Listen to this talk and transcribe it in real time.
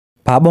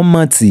Pa bon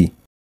menti.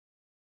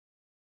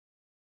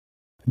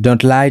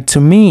 Don't lie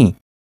to me.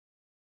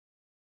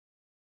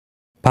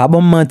 Pa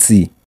bon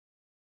menti.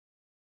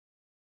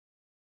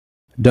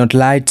 Don't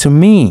lie to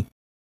me.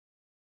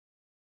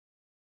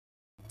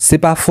 C'est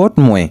pas faute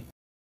mwen.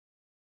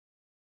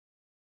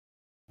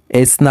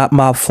 It's not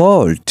my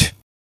fault.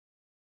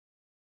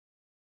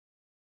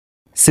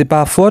 C'est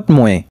pas faute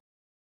mwen.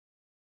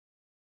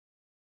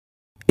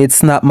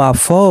 It's not my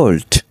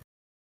fault.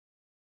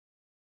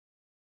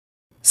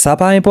 Ça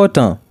pas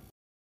important.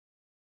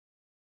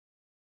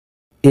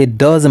 It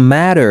doesn't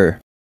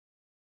matter.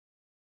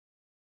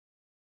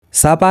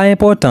 Ça pas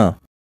important.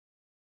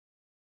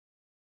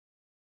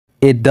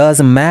 It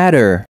doesn't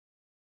matter.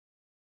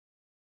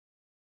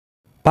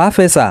 Pa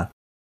fè ça.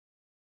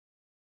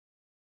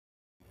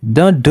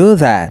 Don't do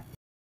that.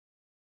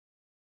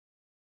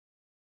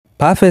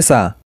 Pa fè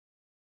ça.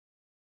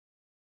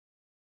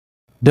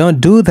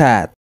 Don't do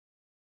that.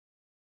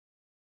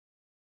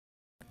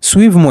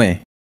 Suiv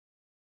mwen.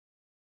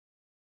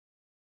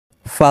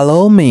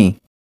 Follow me.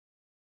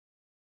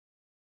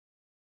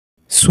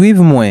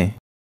 Suiv mwen.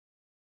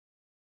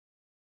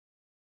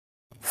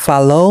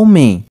 Follow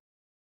me.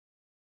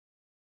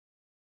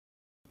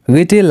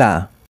 Rete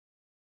là.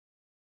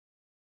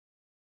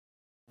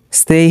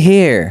 Stay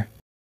here.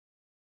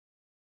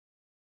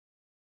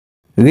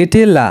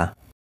 Rete là.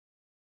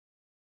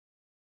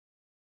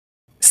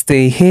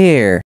 Stay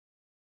here.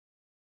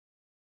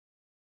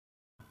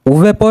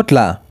 Ouve porte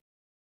là.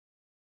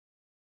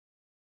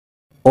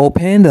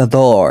 Open the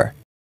door.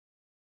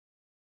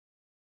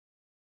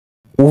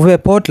 Ouve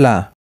porte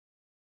là.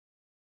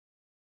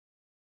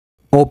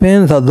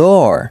 Open the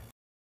door.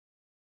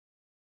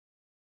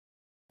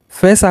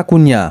 Fais ça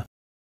kounya.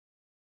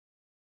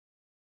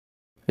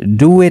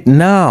 Do it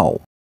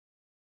now.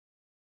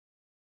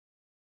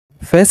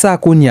 Fais ça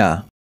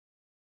kounya.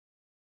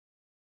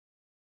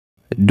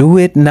 Do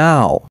it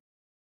now.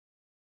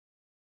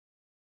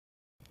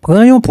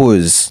 Prends yon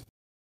pause.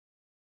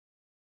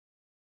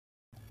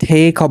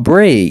 Take a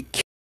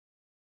break.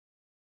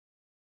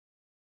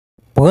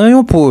 Prends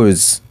yon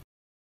pause.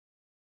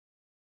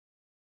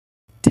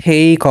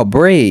 Take a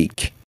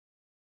break.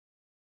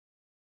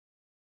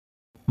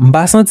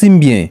 M'ba sentim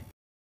bien.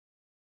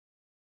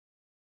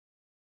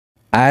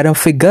 I don't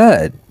feel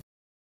good.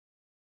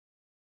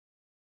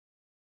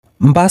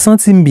 M'ba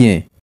sentim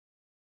bien.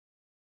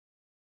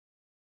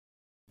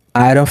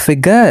 I don't feel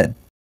good.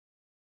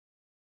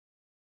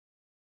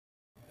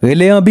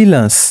 Rele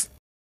ambulance.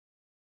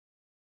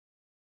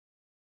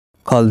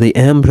 Call the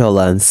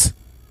ambulance.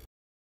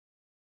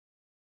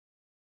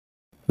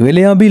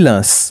 Rele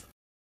ambulance.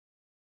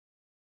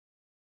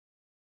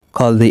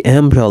 Call the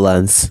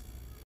ambulance.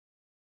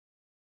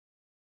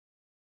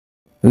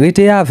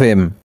 Rete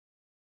avem.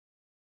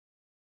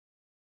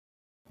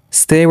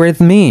 Stay with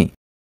me.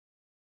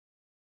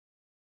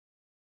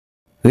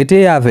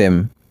 Rete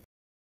avem.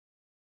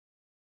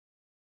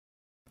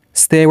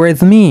 Stay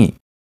with me.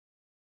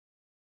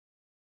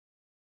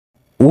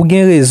 Ou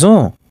gen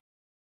raison.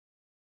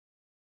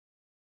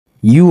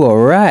 You are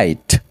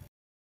right.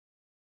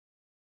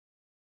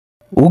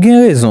 Ou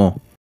gen raison.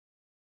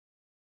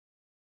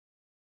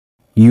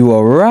 You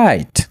are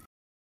right.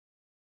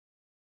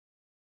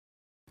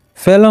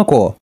 Fais-le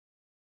encore.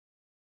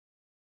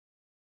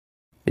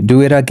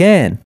 Do it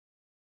again.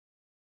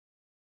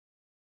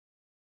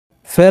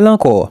 Fais-le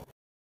encore.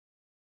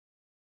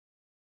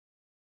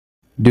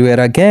 Do it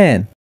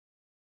again.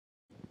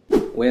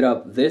 What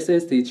up, this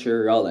is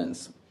Teacher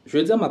Yorlens. Je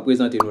vais m'a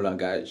présenter nos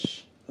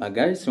langages.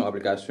 Langage, c'est une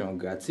application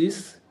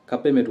gratis qui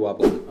permet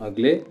d'apprendre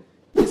anglais,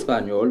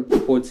 espagnol,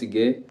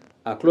 portugais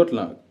et l'autre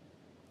langue.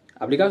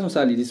 L'application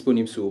est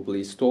disponible sur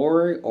Play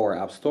Store ou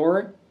App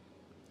Store.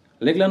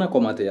 Link là dans le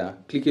commentaire,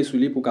 cliquez sur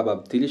lui pour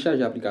capable télécharger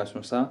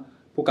l'application ça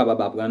pour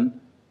capable apprendre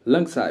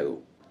langue ça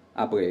yo.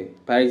 Après,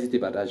 pas hésiter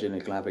à partager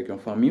link là avec une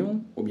famille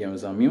ou bien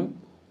un ami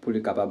pour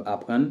les capable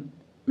apprendre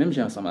même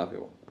j'ai ensemble avec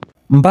vous.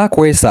 M'ba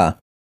kwe ça.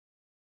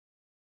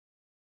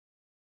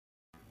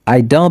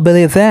 I don't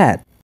believe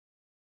that.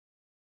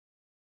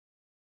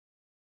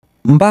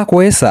 M'ba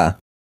kwe ça.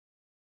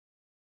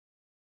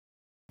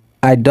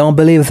 I don't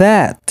believe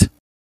that.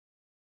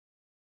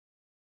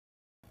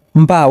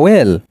 M'ba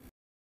wel.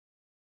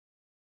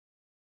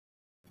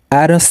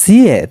 I don't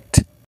see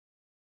it.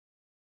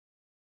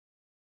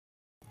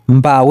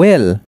 M'ba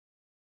wel.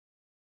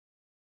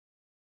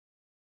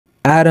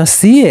 I don't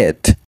see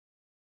it.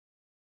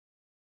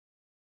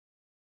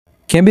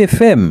 Kembe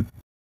fem.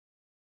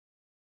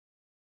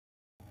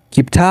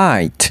 Keep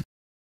tight.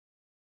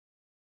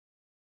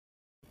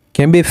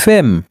 Kembe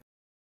fem.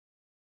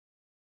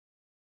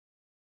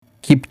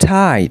 Keep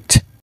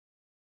tight.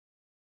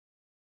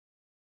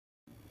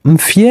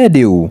 M'fier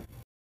de ou.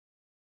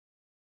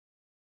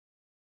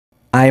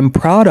 I'm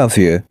proud of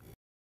you.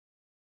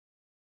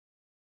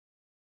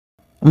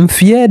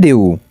 M'fier de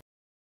ou.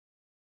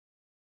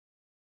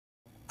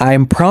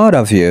 I'm proud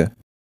of you.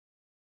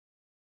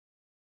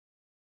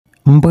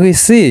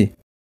 M'pressé.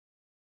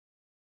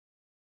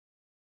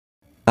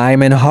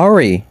 I'm in a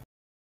hurry.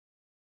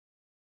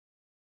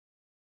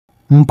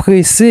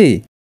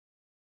 M'pressé.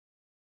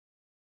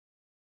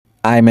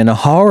 I'm in a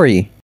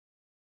hurry.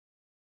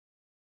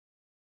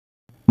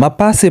 Ma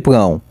passe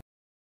prão.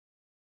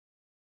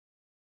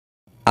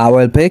 I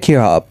will pick you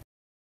up.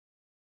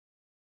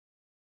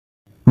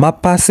 Ma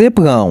passe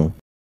prão.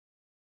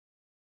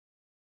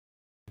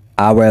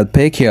 I will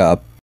pick you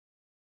up.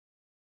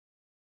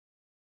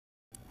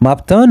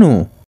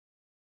 Maptanu.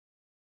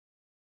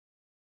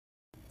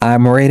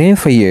 I'm waiting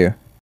for you.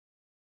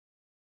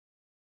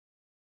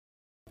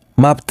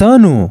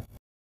 Maptanu.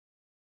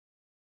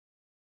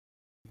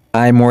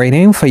 I'm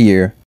waiting for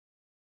you.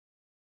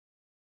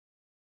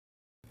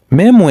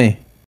 Memwe.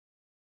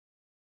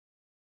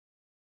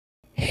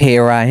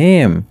 Here I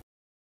am.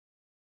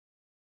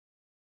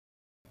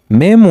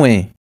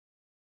 Memwe.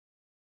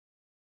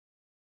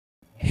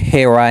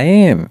 Here I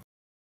am.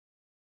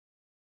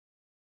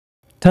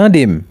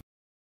 Tandim.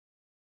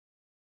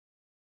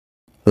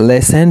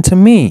 Listen to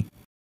me.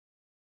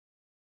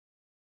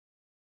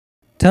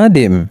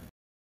 Tandim.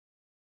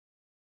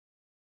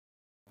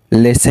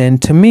 Listen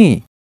to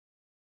me.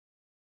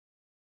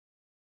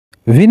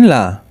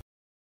 Vinla.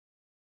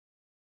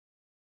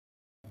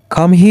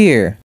 Come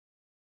here.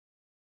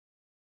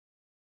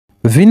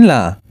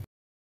 Vinla.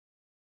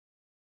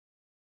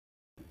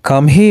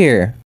 Come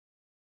here.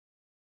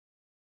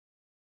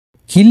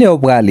 Kile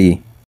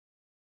obrali.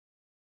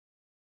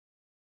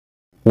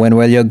 When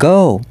will you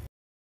go?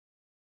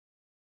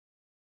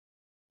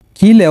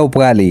 Kile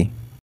obrali.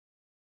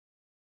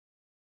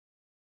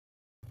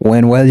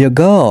 When will you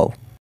go?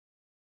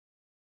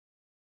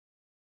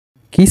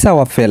 Kisa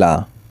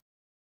wafela.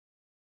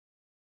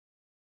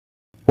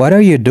 What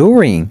are you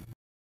doing?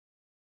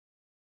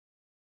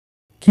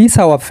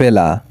 Kisa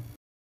wafela.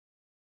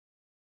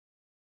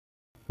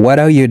 What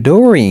are you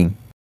doing?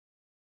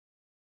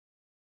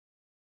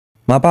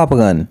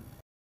 Mapapran.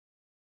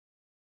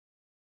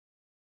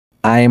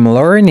 I'm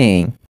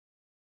learning.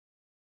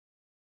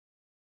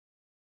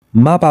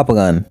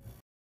 Mapapran.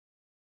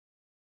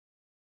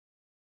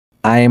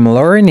 I'm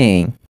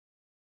learning.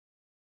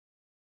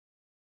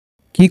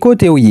 Kiko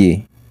te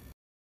ouye?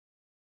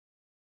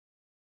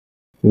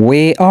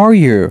 Where are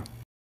you?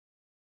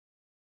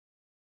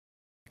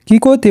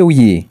 Kiko te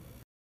ouye?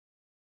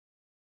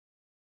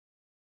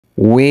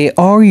 Where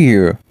are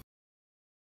you?